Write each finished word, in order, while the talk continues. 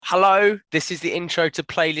Hello, this is the intro to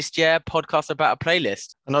Playlist Yeah, podcast about a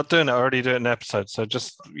playlist. I'm not doing it. I already do it in an episode. So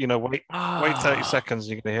just, wait 30 seconds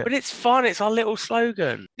and you're going to hear But it. it's fun. It's our little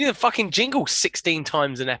slogan. You can fucking jingle 16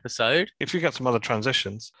 times an episode. If you get some other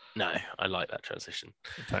transitions. No, I like that transition.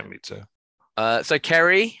 Don't me too. So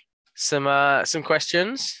Kerry, some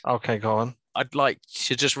questions. Okay, go on. I'd like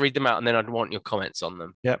to just read them out and then I'd want your comments on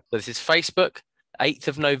them. Yep. So this is Facebook, 8th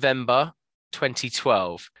of November,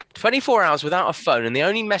 2012. 24 hours without a phone, and the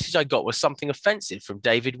only message I got was something offensive from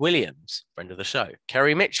David Williams, friend of the show.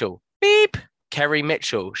 Kerry Mitchell. Beep. Kerry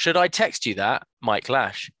Mitchell. Should I text you that? Mike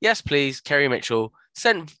Lash. Yes, please. Kerry Mitchell.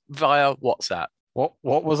 Sent via WhatsApp. What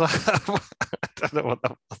was that? I don't know what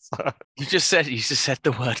that was. You just said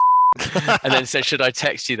the word and then said, should I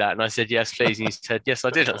text you that? And I said, yes, please. And you said, yes, I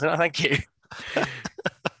did. I said, oh, thank you.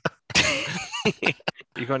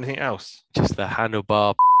 You got anything else? Just the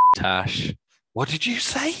handlebar Tash. What did you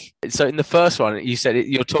say? So in the first one, you said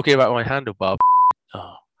you're talking about my handlebar.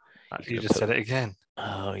 Oh, You just said it again.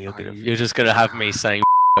 Oh, you're just gonna have me saying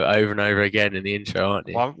over and over again in the intro, aren't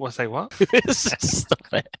you? What? Say what? Stop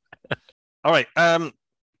it. All right. Well,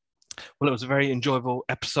 it was a very enjoyable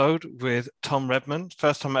episode with Tom Redman.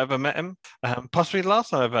 First time I ever met him. Possibly the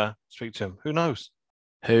last time I ever speak to him. Who knows?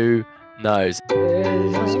 Who knows?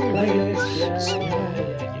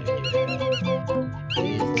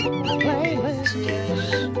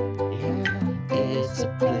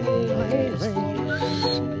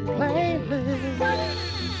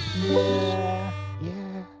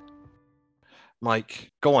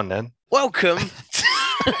 Mike, go on then. Welcome.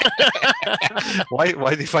 Why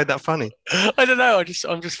do you find that funny? I don't know.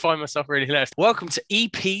 I'm just finding myself really hilarious. Welcome to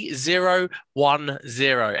EP 010,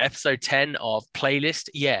 episode 10 of Playlist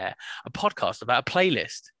Yeah, a podcast about a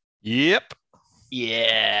playlist. Yep.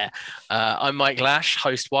 Yeah. I'm Mike Lash,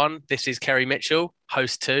 host 1. This is Kerry Mitchell,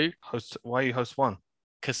 host 2. Why are you host 1?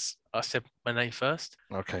 Because I said my name first.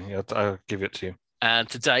 Okay, I'll give it to you. And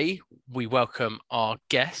today we welcome our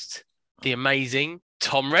guest, the amazing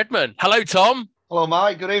Tom Redman. Hello, Tom. Hello,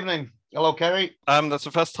 Mike. Good evening. Hello, Kerry. That's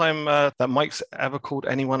the first time that Mike's ever called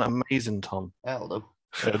anyone amazing, Tom. That'll do.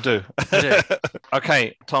 It'll do. I do.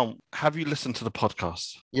 Okay, Tom, have you listened to the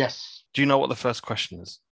podcast? Yes. Do you know what the first question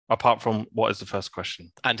is? Apart from what is the first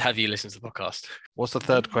question? And have you listened to the podcast? What's the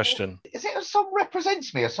third question? Is it a song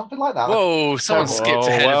represents me or something like that? Whoa, someone Whoa, skipped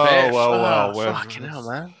ahead a bit. whoa. Fucking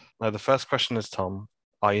hell, man. No, the first question is, Tom,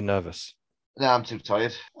 are you nervous? No, I'm too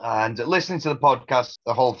tired. And listening to the podcast,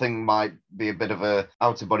 the whole thing might be a bit of a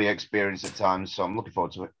out-of-body experience at times, so I'm looking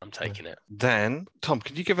forward to it. I'm taking it. Then, Tom,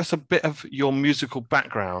 can you give us a bit of your musical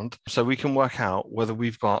background so we can work out whether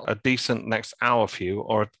we've got a decent next hour for you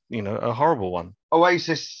or, a horrible one?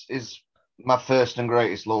 Oasis is my first and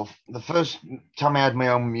greatest love. The first time I had my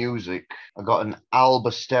own music, I got an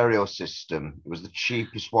Alba stereo system. It was the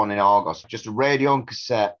cheapest one in Argos, just a radio and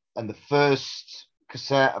cassette. And the first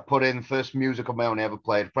cassette I put in, first music of my own I ever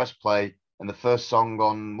played, press play, and the first song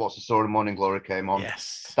on What's the Story, Morning Glory came on.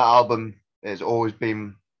 Yes. That album has always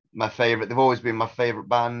been my favourite. They've always been my favourite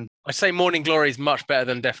band. I say Morning Glory is much better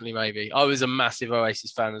than Definitely Maybe. I was a massive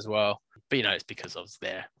Oasis fan as well. But, it's because I was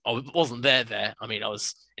there. I wasn't there. I mean, I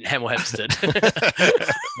was in Hemel Hempstead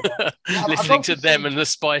listening to them and the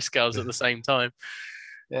Spice Girls at the same time.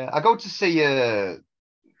 Yeah, I go to see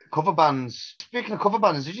cover bands. Speaking of cover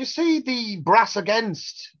bands, did you see the Brass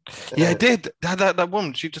Against? Yeah, I did. That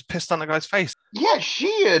woman, she just pissed on the guy's face. Yeah,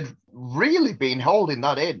 she had really been holding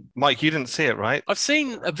that in. Mike, you didn't see it, right? I've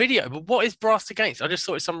seen a video, but what is Brass Against? I just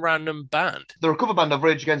thought it's some random band. They're a cover band of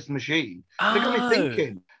Rage Against the Machine. Oh. They got me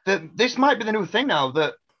thinking that this might be the new thing now,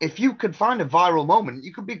 that if you could find a viral moment,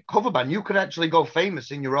 you could be a cover band. You could actually go famous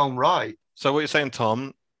in your own right. So what you're saying,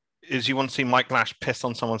 Tom, is you want to see Mike Lash piss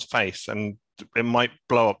on someone's face and it might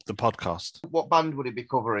blow up the podcast. What band would it be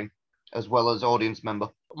covering as well as audience member?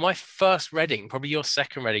 My first Reading, probably your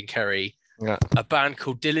second Reading, Kerry, Yeah. a band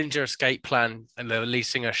called Dillinger Escape Plan, and the lead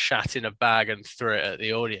singer shat in a bag and threw it at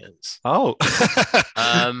the audience. Oh.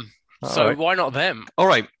 So right. why not them? All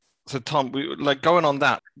right. So, Tom, going on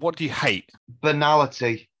that, what do you hate?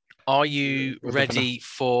 Banality. Are you ready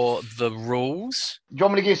for the rules? Do you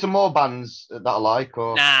want me to give you some more bands that I like?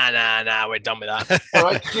 Or... Nah, we're done with that. All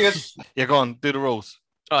right, cheers. Yeah, go on, do the rules.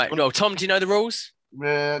 All right, well, Tom, do you know the rules?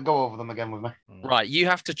 Go over them again with me. Right, you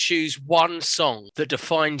have to choose one song that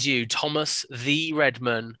defines you, Thomas the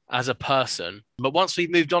Redman, as a person. But once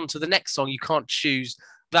we've moved on to the next song, you can't choose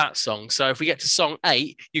that song. So if we get to song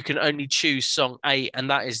 8, you can only choose song 8, and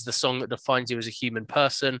that is the song that defines you as a human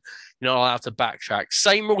person. You're not allowed to backtrack.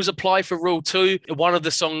 Same rules apply for rule 2. One of the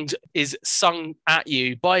songs is sung at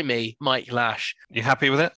you by me, Mike Lash. You happy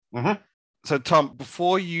with it? Mm-hmm. So, Tom,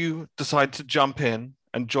 before you decide to jump in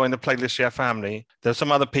and join the Playlist Share family, there's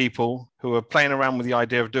some other people who are playing around with the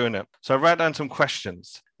idea of doing it. So I wrote down some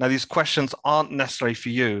questions. Now, these questions aren't necessarily for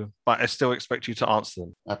you, but I still expect you to answer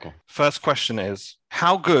them. Okay. First question is,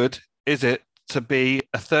 how good is it to be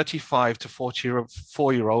a 35 to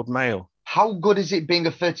 44-year-old male? How good is it being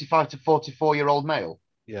a 35 to 44-year-old male?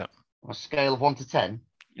 Yeah. On a scale of 1 to 10?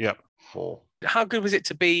 Yeah. 4. How good was it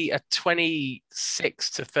to be a 26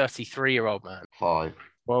 to 33-year-old man? 5.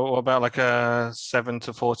 Well, what about like a 7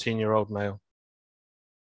 to 14-year-old male?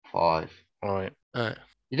 5. All right.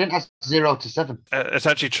 You didn't ask 0 to 7. It's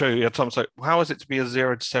actually true. Yeah, Tom. So how is it to be a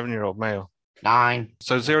 0 to 7-year-old male? 9.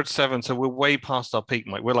 So 0 to 7. So we're way past our peak,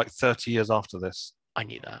 Mike. We're like 30 years after this. I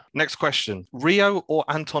knew that. Next question. Rio or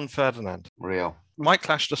Anton Ferdinand? Rio. Mike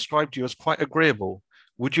Clash described you as quite agreeable.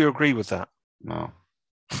 Would you agree with that? No.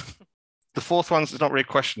 The fourth one is not really a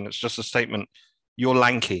question. It's just a statement. You're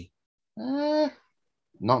lanky.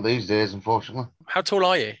 Not these days, unfortunately. How tall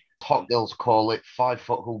are you? Hot girls call it 5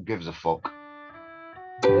 foot. Who gives a fuck?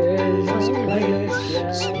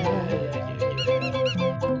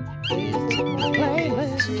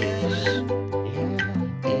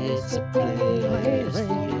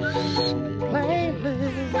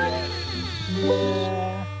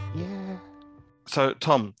 So,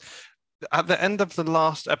 Tom, at the end of the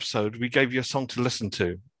last episode, we gave you a song to listen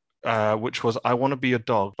to, which was I Want to Be Your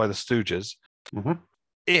Dog by the Stooges. Mm-hmm.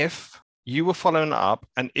 If you were following it up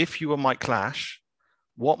and if you were Mike Clash,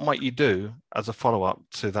 what might you do as a follow-up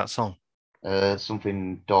to that song?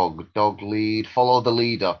 Something dog lead, follow the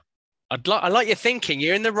leader. I like your thinking.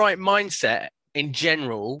 You're in the right mindset in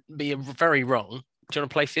general, but you're very wrong. Do you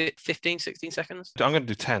want to play 15, 16 seconds? I'm going to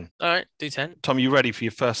do 10. All right, do 10. Tom, you ready for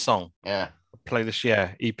your first song? Yeah. Play this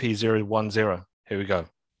year, EP010. Here we go.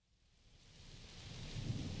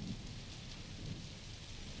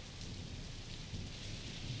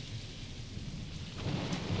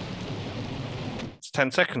 It's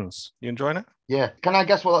 10 seconds. You enjoying it? Yeah. Can I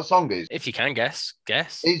guess what that song is? If you can guess.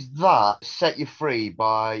 Is that Set You Free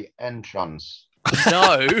by Entrance?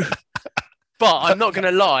 No. But I'm not going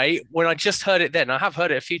to lie. When I just heard it then, I have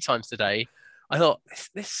heard it a few times today, I thought,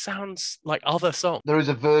 this sounds like other songs. There is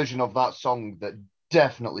a version of that song that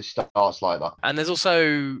definitely starts like that. And there's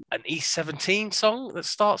also an East 17 song that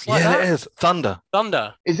starts like that. Yeah, it is. Thunder.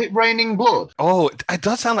 Is it Raining Blood? Oh, it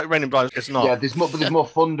does sound like Raining Blood. It's not. Yeah, there's more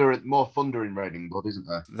thunder in Raining Blood, isn't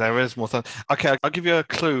there? There is more thunder. Okay, I'll give you a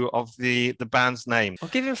clue of the band's name. I'll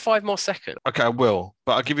give him 5 more seconds. Okay, I will.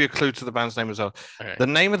 But I'll give you a clue to the band's name as well. Okay. The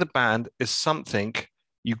name of the band is something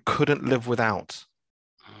you couldn't live without.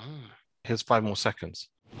 Here's 5 more seconds.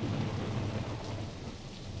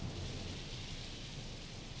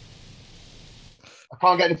 I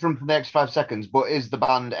can't get it from the next 5 seconds, but is the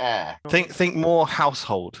band Air? Think more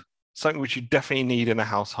household. Something which you definitely need in a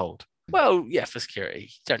household. Well, yeah, for security.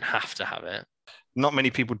 You don't have to have it. Not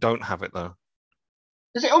many people don't have it, though.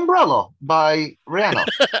 Is it Umbrella by Rihanna?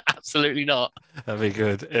 Absolutely not. That'd be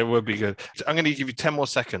good. It would be good. I'm going to give you 10 more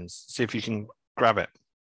seconds. See if you can grab it.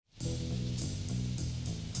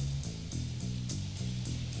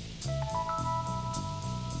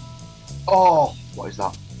 Oh, what is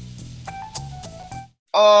that?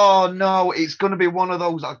 Oh, no, it's going to be one of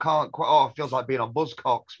those I can't quite... Oh, it feels like being on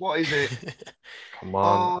Buzzcocks. What is it? Come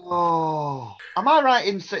on. Oh, am I right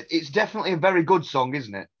in... It's definitely a very good song,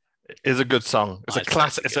 isn't it? It is a good song. It's a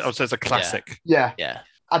classic. it's It's a classic. Yeah. Yeah.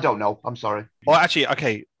 I don't know. I'm sorry. Well, actually,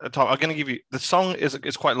 okay, Tom, I'm going to give you... The song is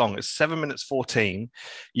quite long. It's 7 minutes 14.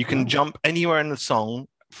 You can jump anywhere in the song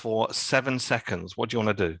for 7 seconds. What do you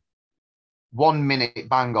want to do? 1 minute,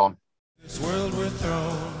 bang on. This world we're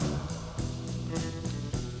thrown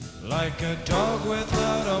like a dog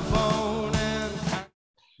without a bone. And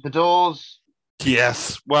The Doors.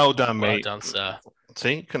 Yes. Well done, Well mate. done, sir.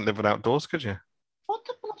 See, you couldn't live without doors, could you? What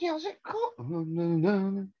the bloody hell is it called? How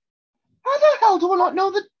the hell do I not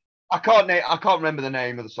know the... I can't remember the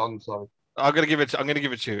name of the song, sorry. I'm going to give it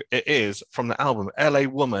to you. It is from the album LA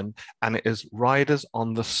Woman, and it is Riders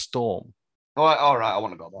on the Storm. All right, I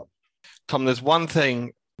want to go that. Tom, there's one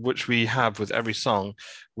thing which we have with every song,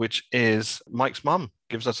 which is Mike's mum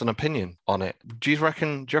gives us an opinion on it. Do you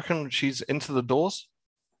reckon she's into the Doors?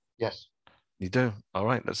 Yes. You do? All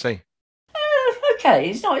right, let's see. Okay,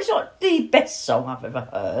 it's not the best song I've ever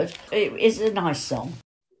heard. It is a nice song.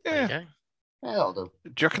 There you Yeah. go. Yeah, that'll do.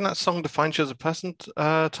 Do you reckon that song defines you as a person,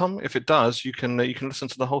 Tom? If it does, you can listen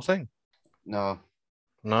to the whole thing. No.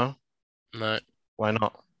 No? No, Why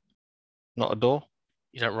not? Not a door?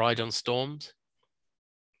 you don't ride on storms.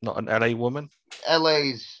 Not an LA woman?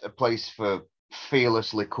 LA's a place for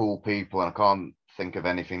fearlessly cool people, and I can't think of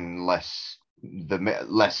anything less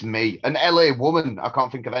less me. An LA woman. I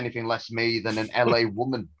can't think of anything less me than an LA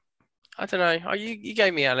woman. I don't know. Oh, you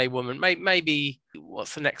gave me LA woman. Maybe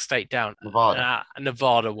what's the next state down? Nevada. A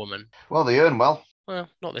Nevada woman. Well, they earn well. Well,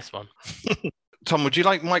 not this one. Tom, would you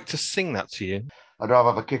like Mike to sing that to you? I'd rather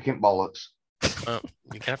have a kick in bollocks. Well,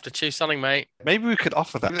 you can have to choose something, mate. Maybe we could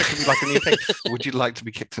offer that. That could be like a new thing. Would you like to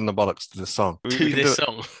be kicked in the bollocks to this song? We To can this do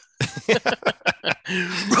song.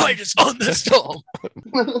 Riders on the storm.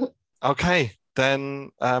 it. Okay,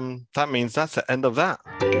 then that means that's the end of that.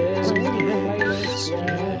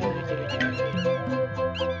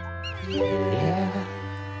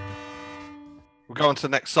 We'll go on to the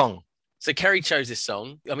next song. So Kerry chose this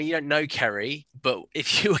song. I mean, you don't know Kerry, but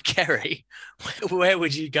if you were Kerry, where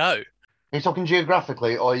would you go? Are you talking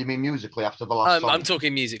geographically or you mean musically after the last song? I'm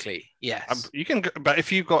talking musically. Yes. You can, but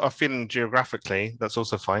if you've got a feeling geographically, that's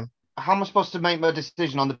also fine. How am I supposed to make my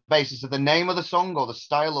decision on the basis of the name of the song or the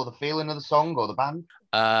style or the feeling of the song or the band?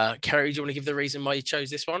 Kerry, do you want to give the reason why you chose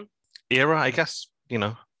this one? Era, I guess.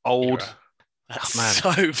 Old. Era. That's man.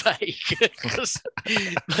 so vague. 'Cause,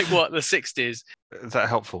 like what, the 60s? Is that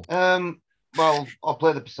helpful? Well, I'll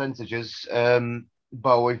play the percentages.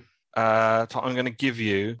 Bowie. Tom, I'm going to give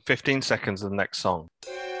you 15 seconds of the next song.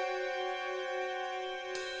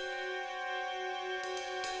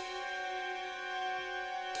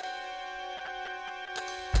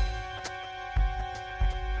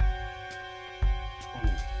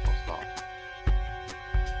 What's that?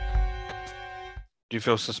 Do you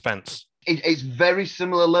feel suspense? It's very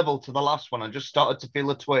similar level to the last one. I just started to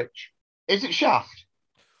feel a twitch. Is it Shaft?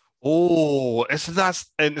 Oh, it's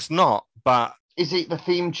not, but Is it the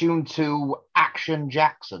theme tune to Action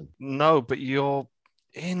Jackson? no, but you're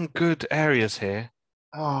in good areas here.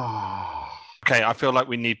 Oh. Okay, I feel like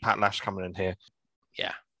we need Pat Lash coming in here.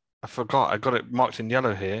 Yeah. I forgot. I got it marked in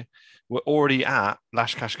yellow here. We're already at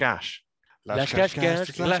Lash Cash Gash. Lash Cash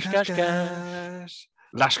Gash, Lash Cash Gash.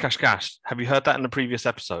 Lash Cash Gash. Have you heard that in the previous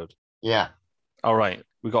episode? Yeah. All right.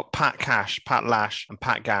 We got Pat Cash, Pat Lash, and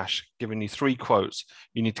Pat Gash giving you 3 quotes.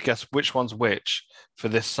 You need to guess which one's which for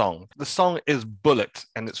this song. The song is Bullet,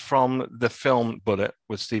 and it's from the film Bullet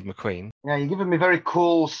with Steve McQueen. Yeah, you're giving me very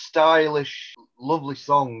cool, stylish, lovely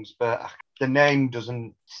songs, but the name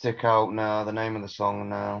doesn't stick out now. The name of the song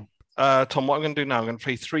now. Tom, what I'm going to do now, I'm going to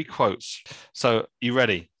play 3 quotes. So, you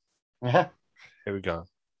ready? Yeah. Here we go.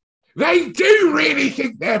 They do really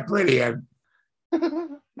think they're brilliant.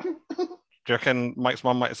 Do you reckon Mike's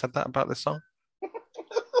mum might have said that about this song?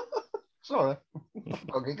 Sorry.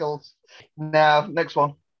 Got giggles. Now, next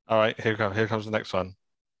one. All right, here we go. Here comes the next one.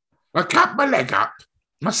 I cut my leg up.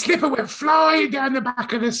 My slipper went flying down the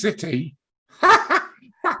back of the city. I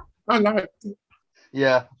like it.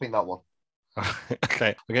 Yeah, I think that one.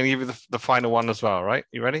 Okay, I'm going to give you the final one as well, right?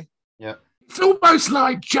 You ready? Yeah. It's almost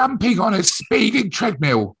like jumping on a speeding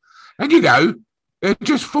treadmill. And, they're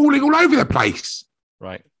just falling all over the place.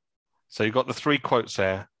 Right. So you've got the 3 quotes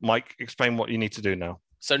there. Mike, explain what you need to do now.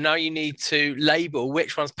 So now you need to label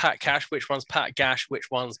which one's Pat Cash, which one's Pat Gash,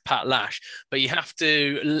 which one's Pat Lash. But you have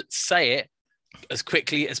to say it as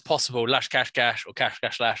quickly as possible. Lash Cash Gash or Cash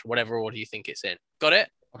Gash Lash, whatever order you think it's in. Got it?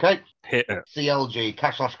 Okay. Hit it. CLG,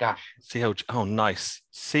 Cash Lash Gash. CLG. Oh, nice.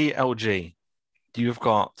 CLG. You've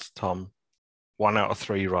got, Tom, 1 out of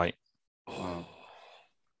 3 right. Oh.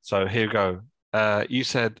 So here we go. You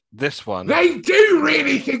said this one They do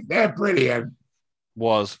really think they're brilliant.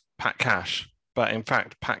 was Pat Cash, but in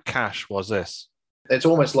fact, Pat Cash was this. It's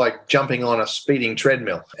almost like jumping on a speeding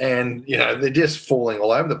treadmill, and they're just falling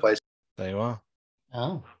all over the place. There you are.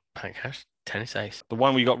 Oh. Pat Cash, tennis ace. The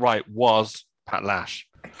one we got right was Pat Lash.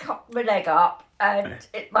 I cut my leg up and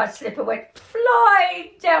my slipper went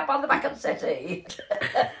flying down by the back of the settee.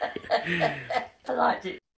 I liked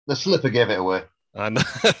it. The slipper gave it away. And,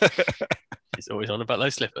 He's always on about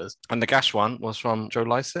those slippers. and the Gash one was from Joe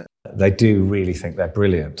Lycett, They do really think they're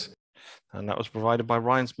brilliant. and that was provided by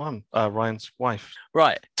Ryan's wife.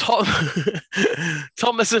 Right.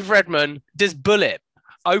 Thomas of Redmond does Bullet.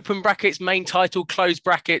 Open brackets, main title, close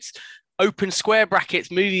brackets, open square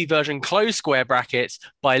brackets, movie version, close square brackets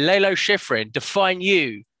by Lalo Schifrin. Define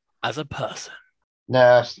you as a person.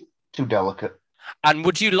 Nah, it's too delicate. And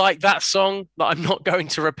would you like that song that I'm not going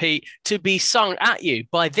to repeat to be sung at you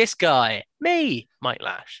by this guy, me, Mike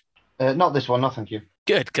Lash? Not this one, no thank you.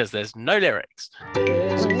 Good, because there's no lyrics.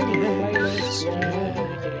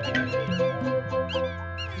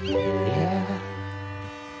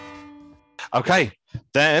 Okay,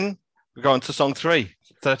 then we go on to song 3.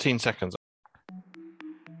 13 seconds.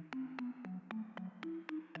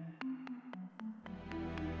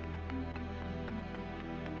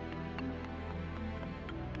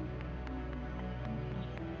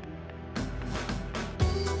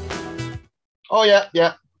 Oh yeah,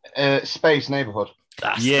 yeah. Space Neighborhood.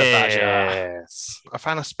 That's the badger. Yes. A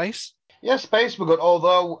fan of Space? Yeah, Space were good.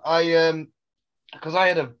 Although because I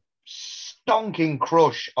had a stonking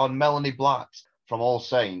crush on Melanie Blatt from All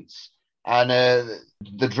Saints, and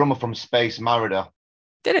the drummer from Space married her.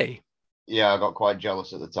 Did he? Yeah, I got quite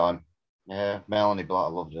jealous at the time. Yeah, Melanie Blatt, I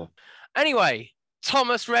loved her. Anyway,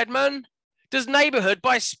 Thomas Redman, does Neighborhood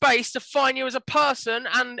by Space define you as a person?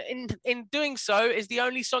 And in doing so, is the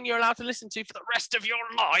only song you're allowed to listen to for the rest of your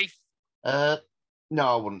life? No,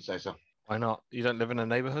 I wouldn't say so. Why not? You don't live in a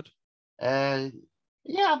neighborhood?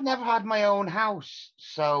 Yeah, I've never had my own house,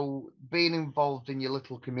 so being involved in your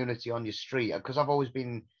little community on your street, because I've always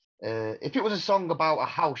been. If it was a song about a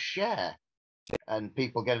house share and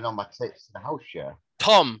people getting on my tits in a house share.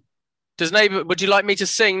 Tom, would you like me to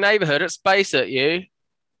sing Neighborhood at Space at you?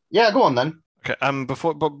 Yeah, go on then. Okay.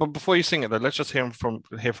 Before you sing it though, let's just hear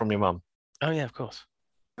from your mum. Oh yeah, of course.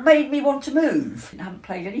 Made me want to move. I haven't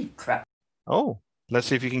played any crap. Oh, let's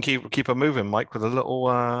see if you can keep her moving, Mike, with a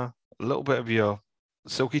little bit of your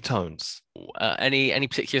silky tones. Any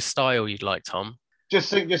particular style you'd like, Tom? Just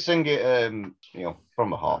sing it, from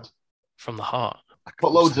the heart. From the heart.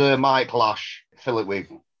 Put loads of Mike Lash. Fill it with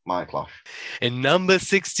Mike Lash. In number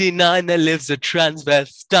 69, there lives a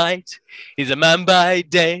transvestite. He's a man by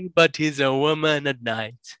day, but he's a woman at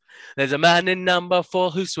night. There's a man in number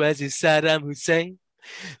 4 who swears he's Saddam Hussein.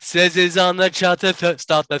 Says he's on the chart to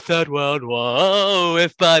start the Third World War. Oh,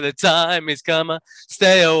 if by the time he's come,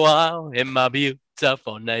 stay a while in my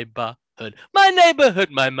beautiful neighborhood. My neighborhood,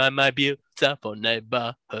 my beautiful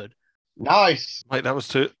neighborhood. Nice. Mate, that was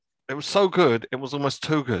too. It was so good. It was almost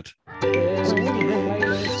too good.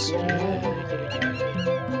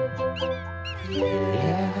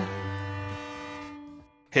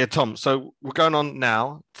 Here, Tom. So we're going on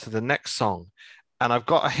now to the next song. And I've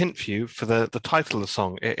got a hint for you for the title of the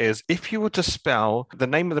song. It is, if you were to spell the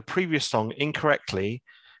name of the previous song incorrectly,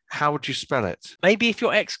 how would you spell it? Maybe if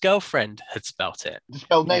your ex-girlfriend had spelt it. You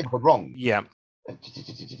spelled neighborhood wrong. Yeah.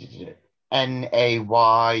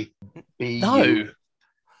 Naybu. No.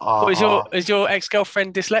 Or is your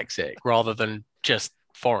ex-girlfriend dyslexic rather than just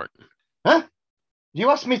foreign? Huh?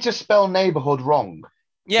 You asked me to spell neighborhood wrong.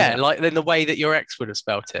 Yeah, like in the way that your ex would have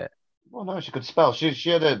spelt it. Well, no, she could spell. She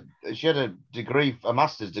had a degree, a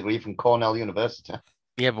master's degree from Cornell University.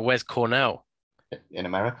 Yeah, but where's Cornell? In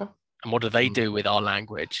America. And what do they do with our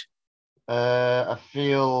language? I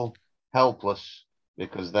feel helpless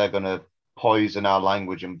because they're going to poison our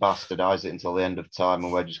language and bastardize it until the end of time,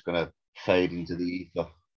 and we're just going to fade into the ether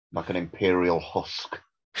like an imperial husk.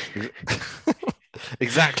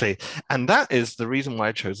 Exactly. And that is the reason why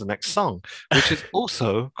I chose the next song, which is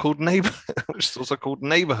also called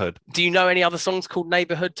Neighborhood. Do you know any other songs called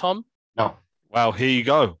Neighborhood, Tom? No. Well, here you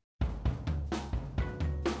go.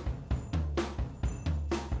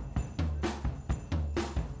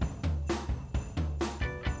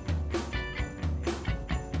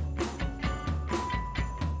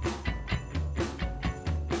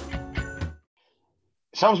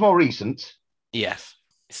 Sounds more recent. Yes.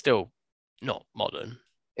 It's still not modern.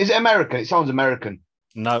 Is it American? It sounds American.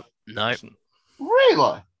 No.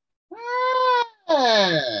 Really?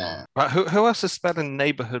 Right, who else is spelling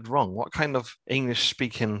neighborhood wrong? What kind of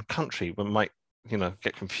English-speaking country might,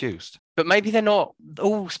 get confused? But maybe they're not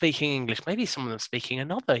all speaking English. Maybe some of them speaking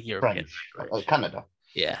another European language. Canada.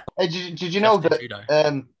 Yeah. Did you know that?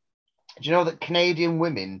 Do you know that Canadian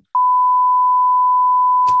women?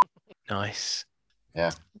 Nice.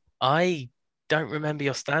 Yeah. I don't remember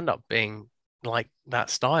your stand-up being like that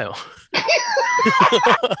style.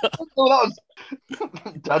 Oh, that was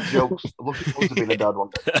dad jokes. I'm looking forward to being a dad one.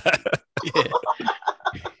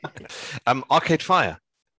 Yeah. Arcade Fire.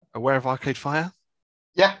 Aware of Arcade Fire?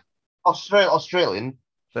 Yeah. Australian.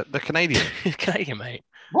 The Canadian. Canadian, mate.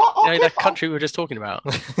 What? That country we were just talking about.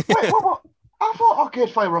 Wait, what? I thought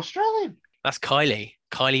Arcade Fire were Australian. That's Kylie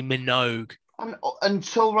Minogue. And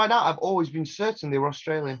until right now, I've always been certain they were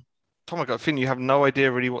Australian. Tom, I got a feeling you have no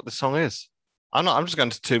idea really what the song is. I'm just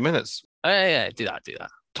going to 2 minutes. Oh, yeah, do that.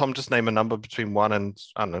 Tom, just name a number between 1 and,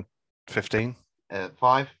 15.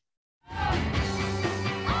 5.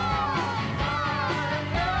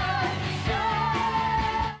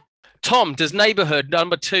 Tom, does Neighborhood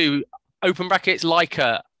number 2, open brackets,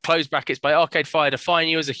 Leica, close brackets, by Arcade Fire, define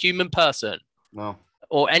you as a human person? No.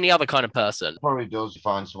 Or any other kind of person? Probably does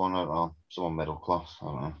find someone, I don't know, someone middle class. I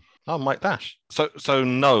don't know. Oh, Mike Dash. So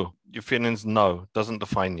no, your feelings no, doesn't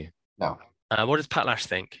define you. No. What does Pat Lash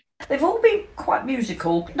think? They've all been quite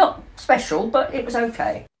musical. Not special, but it was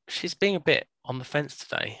okay. She's being a bit on the fence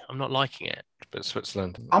today. I'm not liking it. But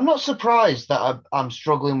Switzerland. I'm not surprised that I'm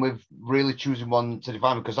struggling with really choosing one to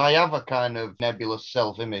define me because I have a kind of nebulous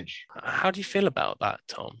self-image. How do you feel about that,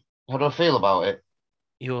 Tom? How do I feel about it?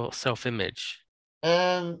 Your self-image.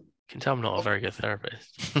 Um, You can tell I'm not a very good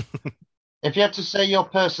therapist. if you had to say your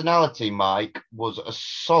personality, Mike, was a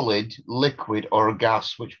solid, liquid, or a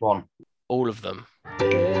gas, which one? All of them.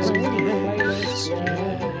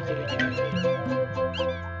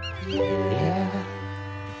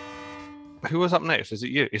 Who was up next? Is it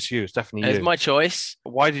you? It's you. It's definitely you. It's my choice.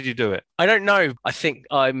 Why did you do it? I don't know. I think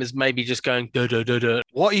I was maybe just going da da da da.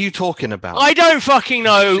 What are you talking about? I don't fucking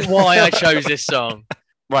know why I chose this song.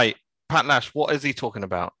 Right. Pat Lash, what is he talking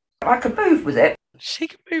about? I could move with it. She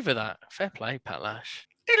can move with that. Fair play, Pat Lash.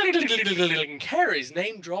 Carrie's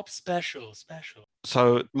name drop special.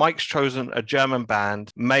 So Mike's chosen a German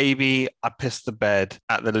band. Maybe I pissed the bed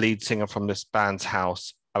at the lead singer from this band's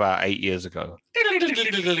house about 8 years ago.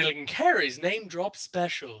 Carrie's name drop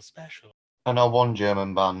special. I know one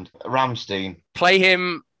German band, Rammstein. Play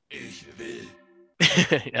him.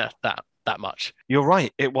 Yeah, that much. You're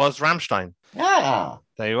right. It was Rammstein. Yeah.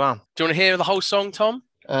 There you are. Do you want to hear the whole song, Tom?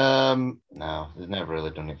 No, they've never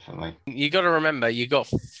really done it for me. You got to remember, you got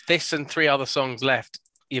this and 3 other songs left.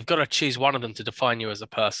 You've got to choose one of them to define you as a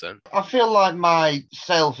person. I feel like my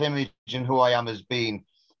self-image and who I am has been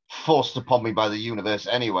forced upon me by the universe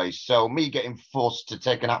anyway, so me getting forced to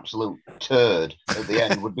take an absolute turd at the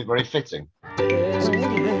end would be very fitting.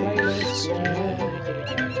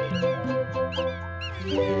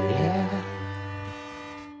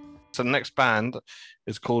 So the next band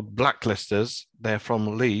is called Blacklisters. They're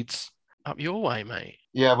from Leeds. Up your way, mate.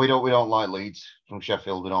 Yeah, we don't like Leeds. From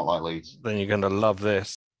Sheffield, we don't like Leeds. Then you're going to love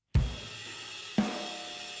this.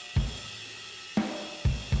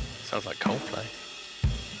 Sounds like Coldplay.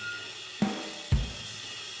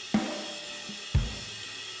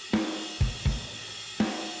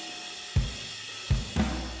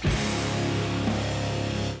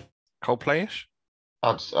 Coldplay-ish?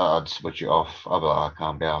 I'd switch it off. I'd be like, I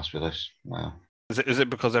can't be arsed with this. No. Is it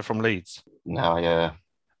because they're from Leeds? No, yeah.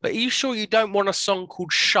 But are you sure you don't want a song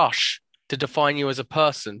called Shush to define you as a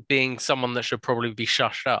person, being someone that should probably be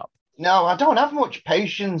shushed up? No, I don't have much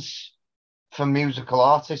patience for musical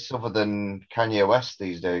artists other than Kanye West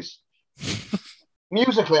these days.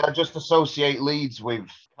 Musically, I just associate Leeds with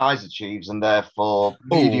Kaiser Chiefs and therefore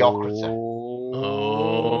mediocrity.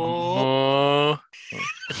 Oh.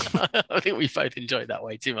 I think we both enjoyed that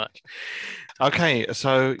way too much. Okay,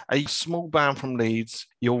 so a small band from Leeds,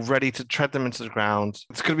 you're ready to tread them into the ground.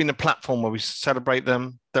 It's going to be in a platform where we celebrate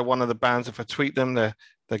them. They're one of the bands. If I tweet them, they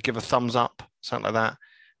give a thumbs up, something like that.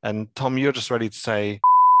 And Tom, you're just ready to say...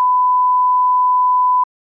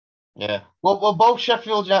 Yeah. Well, both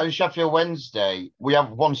Sheffield United and Sheffield Wednesday, we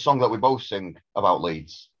have one song that we both sing about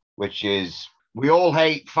Leeds, which is "We all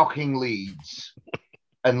hate fucking Leeds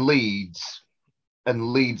and Leeds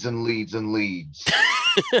and Leeds and Leeds and Leeds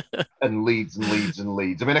and Leeds and Leeds and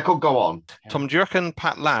Leeds." I mean, I could go on. Tom, do you reckon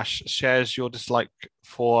Pat Lash shares your dislike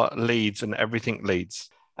for Leeds and everything Leeds?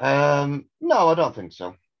 No, I don't think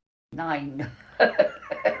so. 9.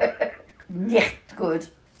 Nicht gut.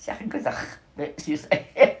 Sehr gesagt. You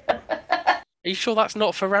say. Are you sure that's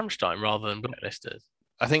not for Rammstein rather than Blacklisters?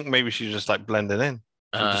 I think maybe she just like blended in.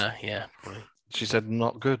 Yeah, probably. She said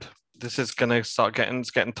not good. This is going to start getting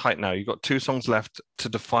tight now. You've got 2 songs left to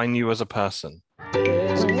define you as a person.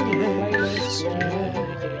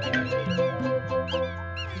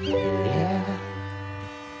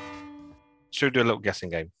 Should we do a little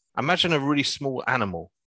guessing game? Imagine a really small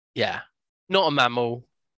animal. Yeah. Not a mammal,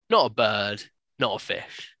 not a bird, not a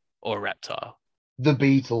fish or a reptile. The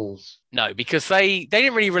Beatles. No, because they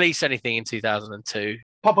didn't really release anything in 2002.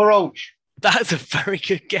 Papa Roach. That's a very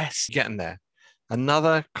good guess. Getting there.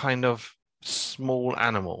 Another kind of small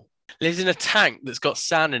animal. Lives in a tank that's got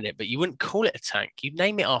sand in it, but you wouldn't call it a tank. You'd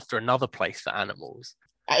name it after another place for animals.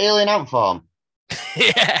 Alien Ant Farm.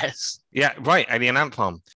 Yes. Yeah, right. Alien Ant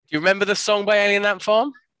Farm. Do you remember the song by Alien Ant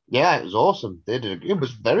Farm? Yeah, it was awesome. It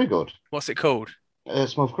was very good. What's it called?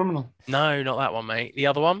 Smooth Criminal. No, not that one, mate. The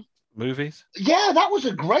other one? Movies. Yeah, that was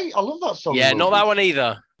I love that song. Yeah, not that one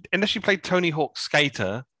either. Unless you played Tony Hawk's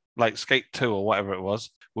Skater, like Skate 2 or whatever it was,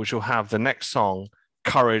 which will have the next song,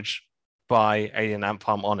 Courage by Alien Ant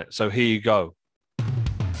Farm on it. So here you go.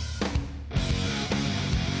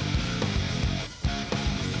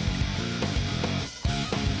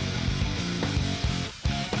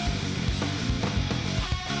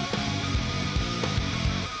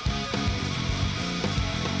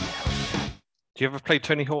 Do you ever play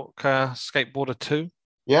Tony Hawk Skateboarder 2?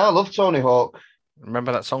 Yeah, I love Tony Hawk.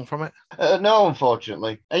 Remember that song from it? No,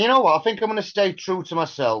 unfortunately. And you know what? I think I'm going to stay true to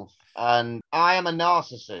myself. And I am a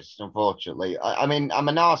narcissist, unfortunately. I mean, I'm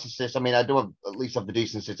a narcissist. I mean, I do have, at least have the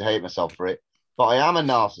decency to hate myself for it. But I am a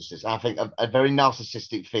narcissist. And I think a very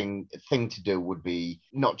narcissistic thing to do would be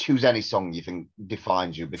not choose any song you think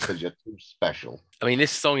defines you because you're too special. I mean,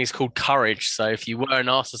 this song is called Courage. So if you were a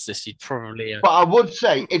narcissist, you'd probably. But I would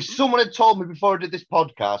say, if someone had told me before I did this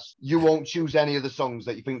podcast, you won't choose any of the songs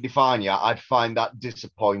that you think define you, I'd find that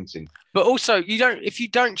disappointing. But also, if you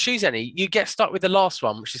don't choose any, you get stuck with the last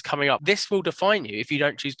one, which is coming up. This will define you if you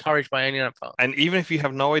don't choose Courage by Alien Ant Farm. And even if you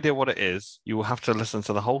have no idea what it is, you will have to listen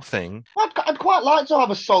to the whole thing. I'd quite like to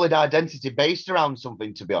have a solid identity based around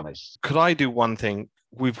something, to be honest. Could I do one thing?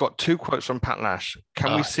 We've got 2 quotes from Pat Lash.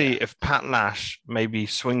 Can we see if Pat Lash maybe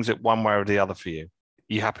swings it one way or the other for you?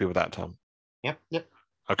 You happy with that, Tom? Yep.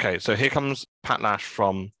 Okay, so here comes Pat Lash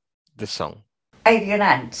from this song. Alien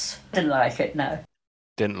Ants. Didn't like it, no.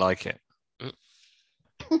 Didn't like it.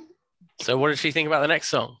 So what did she think about the next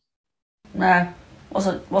song? No,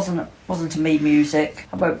 wasn't to me music.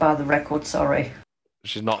 I won't buy the record, sorry.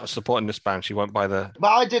 She's not supporting this band. She won't buy the... But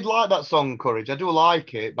I did like that song, Courage. I do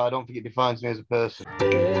like it, but I don't think it defines me as a person.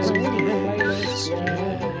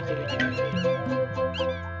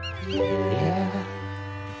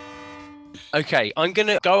 Okay, I'm going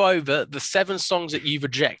to go over the 7 songs that you've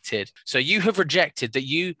rejected. So you have rejected that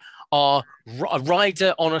you are a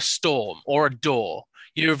rider on a storm or a door.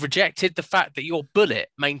 You have rejected the fact that you're Bullet,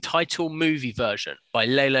 main title movie version by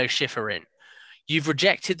Lalo Schifrin. You've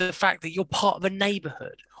rejected the fact that you're part of a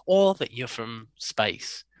neighborhood or that you're from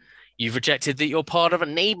space. You've rejected that you're part of a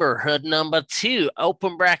neighborhood number 2,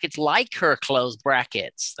 open brackets, like her, close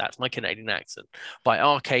brackets. That's my Canadian accent. By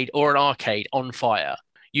Arcade or an Arcade on Fire.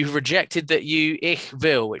 You've rejected that ich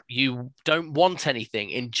will, you don't want anything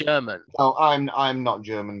in German. No, I'm not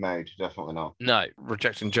German made, definitely not. No.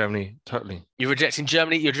 Rejecting Germany, totally. You're rejecting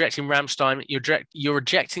Germany, you're rejecting Rammstein, you're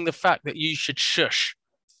rejecting the fact that you should shush.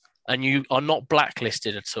 And you are not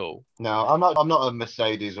blacklisted at all. No, I'm not a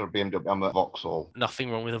Mercedes or a BMW. I'm a Vauxhall.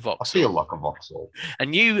 Nothing wrong with a Vauxhall. I feel like a Vauxhall.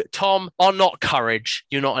 And you, Tom, are not Courage.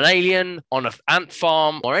 You're not an alien on an ant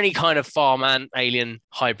farm or any kind of farm ant alien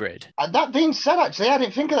hybrid. That being said, actually, I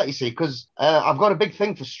didn't think of that, you see, because I've got a big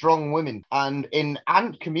thing for strong women. And in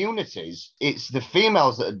ant communities, it's the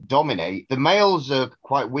females that dominate. The males are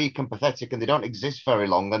quite weak and pathetic, and they don't exist very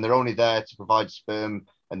long, and they're only there to provide sperm.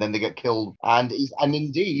 And then they get killed. And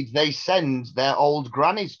indeed, they send their old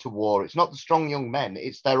grannies to war. It's not the strong young men.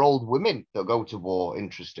 It's their old women that go to war,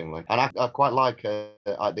 interestingly. And I quite like the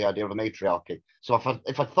idea of a matriarchy. So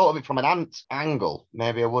if I thought of it from an ant angle,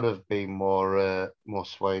 maybe I would have been more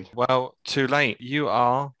swayed. Well, too late. You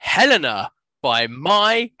are... Helena by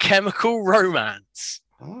My Chemical Romance.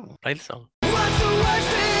 Oh. Play the song. What's the worst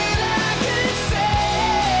thing I can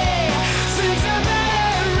say? Since I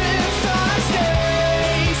met her, if I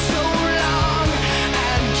stay so long,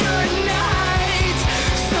 and good night,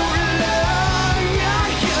 so long,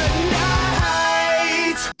 and good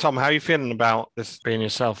night. Tom, how are you feeling about this being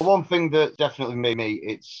yourself? One thing that definitely made me,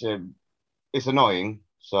 it's annoying.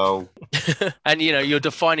 So, And you're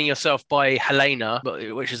defining yourself by Helena,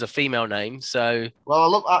 which is a female name. So,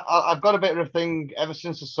 well, I've got a bit of a thing ever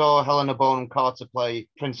since I saw Helena Bonham Carter play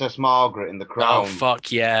Princess Margaret in The Crown. oh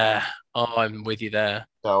fuck yeah! Oh, I'm with you there.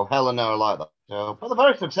 So Helena, I like that. So, but they're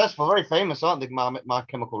very successful, very famous, aren't they? My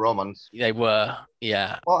Chemical Romance. They were,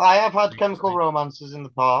 yeah. Well, I have had chemical romances in the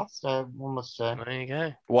past, one must say. There you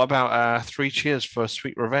go. What about 3 Cheers for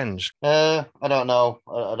Sweet Revenge? I don't know.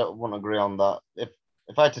 I don't want to agree on that.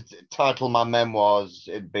 If I had to title my memoirs,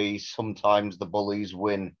 it'd be Sometimes the Bullies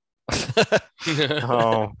Win.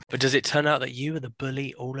 Oh, But does it turn out that you were the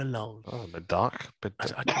bully all along? a bit dark. I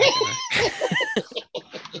don't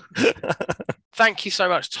know. Thank you so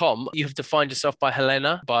much, Tom. You have defined yourself by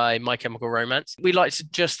Helena by My Chemical Romance. We like to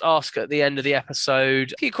just ask at the end of the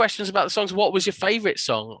episode a few questions about the songs. What was your favourite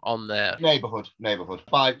song on there? Neighborhood.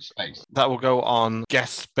 5 space. That will go on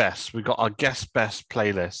Guest Best. We got our Guest Best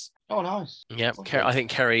playlist. Oh, nice. Yeah, Okay. I think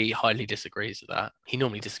Kerry highly disagrees with that. He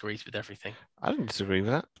normally disagrees with everything. I don't disagree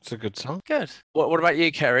with that. It's a good song. Good. What about you,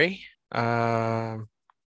 Kerry? I'm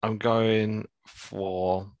going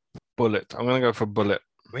for Bullet. I'm going to go for Bullet.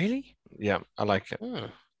 Really? Yeah, I like it.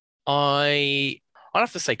 I'd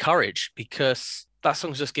have to say Courage, because that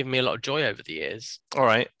song's just given me a lot of joy over the years. All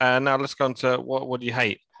right. Now let's go on to what do you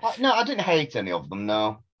hate? No, I didn't hate any of them,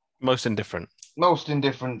 no. Most indifferent. Most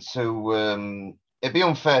indifferent to... it'd be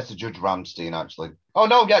unfair to judge Rammstein, actually. Oh,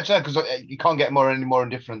 no, yeah, because you can't get any more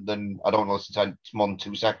indifferent than I don't listen to more than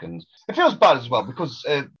 2 seconds. It feels bad as well, because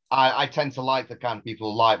I tend to like the kind of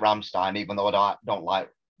people who like Rammstein, even though I don't like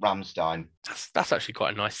Rammstein. That's actually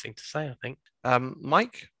quite a nice thing to say, I think.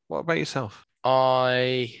 Mike, what about yourself?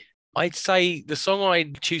 I'd say the song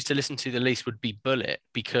I choose to listen to the least would be Bullet,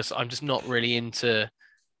 because I'm just not really into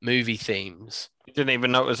movie themes. You didn't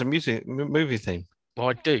even know it was a movie theme. Well,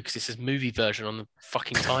 I do, because it says movie version on the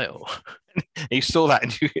fucking title. You saw that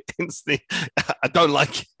and you instantly, I don't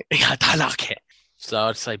like it. Yeah, I don't like it. So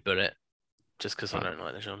I'd say Bullet, just because I don't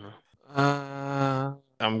like the genre.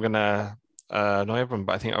 I'm gonna annoy everyone,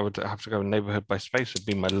 but I think I would have to go Neighborhood by Space would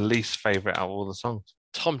be my least favorite out of all the songs.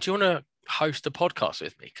 Tom, do you want to host a podcast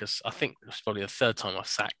with me? Because I think it's probably the third time I've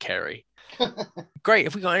sat Kerry. Great.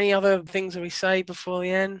 Have we got any other things that we say before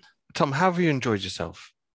the end? Tom, how have you enjoyed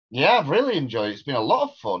yourself? Yeah, I've really enjoyed it. It's been a lot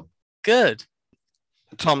of fun. Good.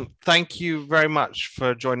 Tom, thank you very much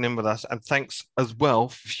for joining in with us, and thanks as well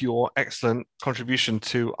for your excellent contribution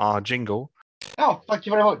to our jingle. Oh, thank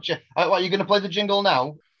you very much. What, are you going to play the jingle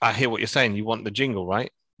now? I hear what you're saying. You want the jingle,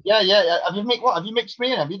 right? Yeah. Have you mixed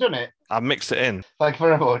me in? Have you done it? I'll mix it in. Thank you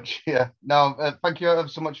very much. Yeah. No, thank you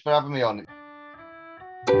so much for having me on.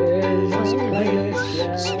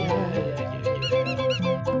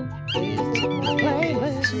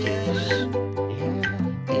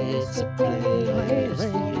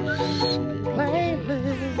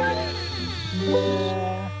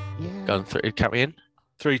 Going through. Count me in.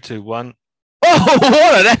 3, 2, 1. Oh,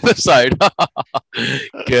 what an episode!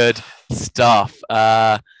 Good stuff.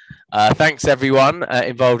 Thanks everyone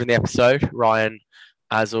involved in the episode. Ryan,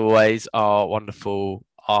 as always, are wonderful,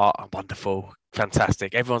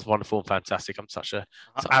 fantastic. Everyone's wonderful and fantastic. I'm such a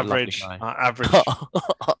Average.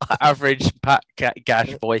 average Pat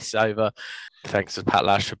Gash voiceover. Thanks to Pat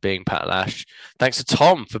Lash for being Pat Lash. Thanks to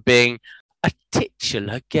Tom for being a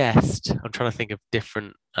titular guest. I'm trying to think of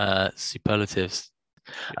different superlatives.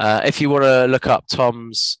 If you want to look up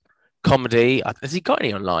Tom's comedy, has he got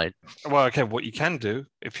any online? Well, okay, what you can do,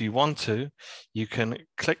 if you want to, you can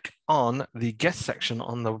click on the guest section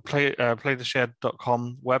on the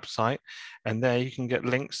playtheshared.com website, and there you can get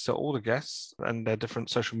links to all the guests and their different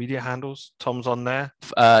social media handles. Tom's on there.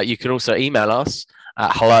 You can also email us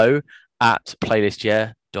at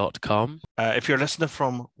hello@playlistyear.com. If you're a listener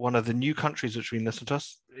from one of the new countries which we listen to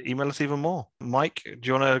us, email us even more. Mike, do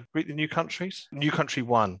you want to greet the new countries? New country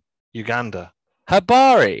 1, Uganda.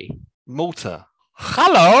 Habari. Malta.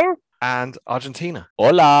 Hello. And Argentina.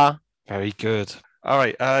 Hola. Very good. All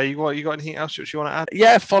right. You got anything else which you want to add?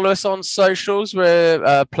 Yeah, follow us on socials.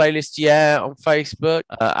 We're Playlist Yeah on Facebook,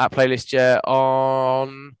 at Playlist Yeah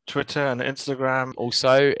on Twitter and Instagram.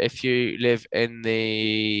 Also, if you live in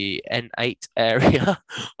the N8 area,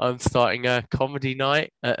 I'm starting a comedy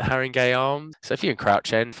night at Haringey Arms. So if you're in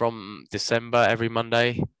Crouch End from December every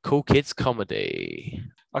Monday, Cool Kids Comedy.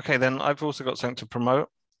 Okay, then I've also got something to promote.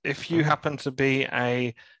 If you happen to be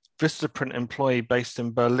a Vistaprint employee based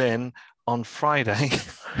in Berlin on Friday,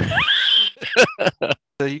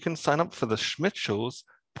 so you can sign up for the Schmitschels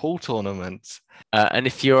pool tournament. And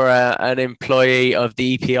if you're an employee of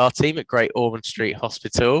the EPR team at Great Ormond Street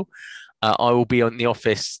Hospital, I will be on the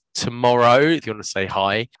office tomorrow if you want to say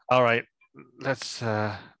hi. All right, let's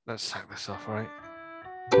sack this off, all right?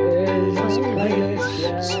 It's a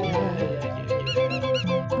playlist.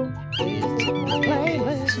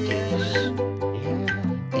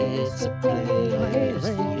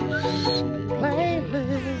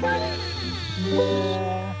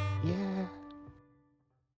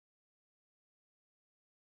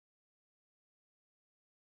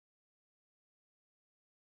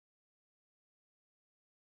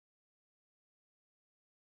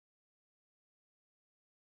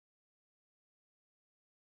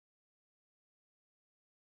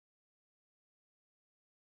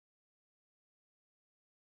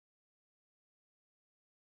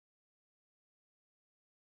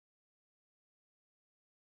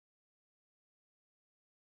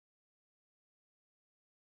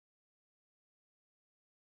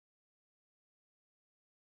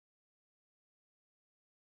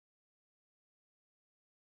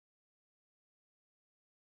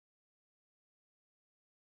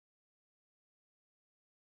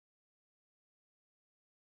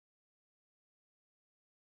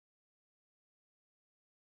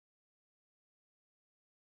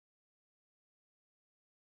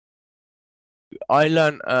 I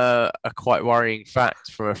learned a quite worrying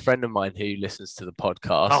fact from a friend of mine who listens to the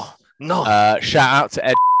podcast. Oh, no. Shout out to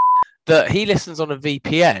Ed that he listens on a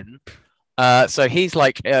VPN. So he's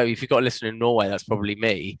like, oh, if you've got a listener in Norway, that's probably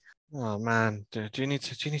me. Oh man, do you need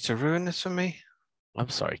to ruin this for me? I'm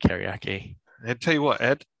sorry, Keriaki. I tell you what,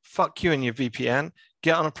 Ed, fuck you and your VPN.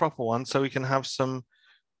 Get on a proper one so we can have some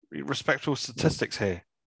respectable statistics here.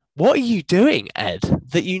 What are you doing, Ed,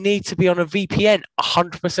 that you need to be on a VPN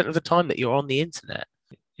 100% of the time that you're on the internet?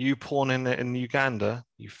 You porn in Uganda,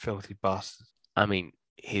 you filthy bastard. I mean,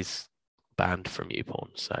 he's banned from YouPorn,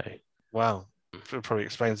 so... Wow. It probably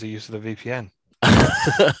explains the use of the VPN.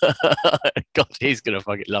 God, he's going to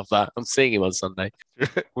fucking love that. I'm seeing him on Sunday.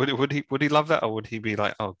 would he love that, or would he be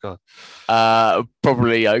like, oh God?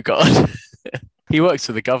 Probably, oh God. He works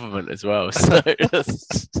for the government as well, so...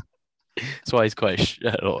 That's why he's quite...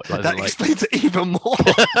 That explains it even more.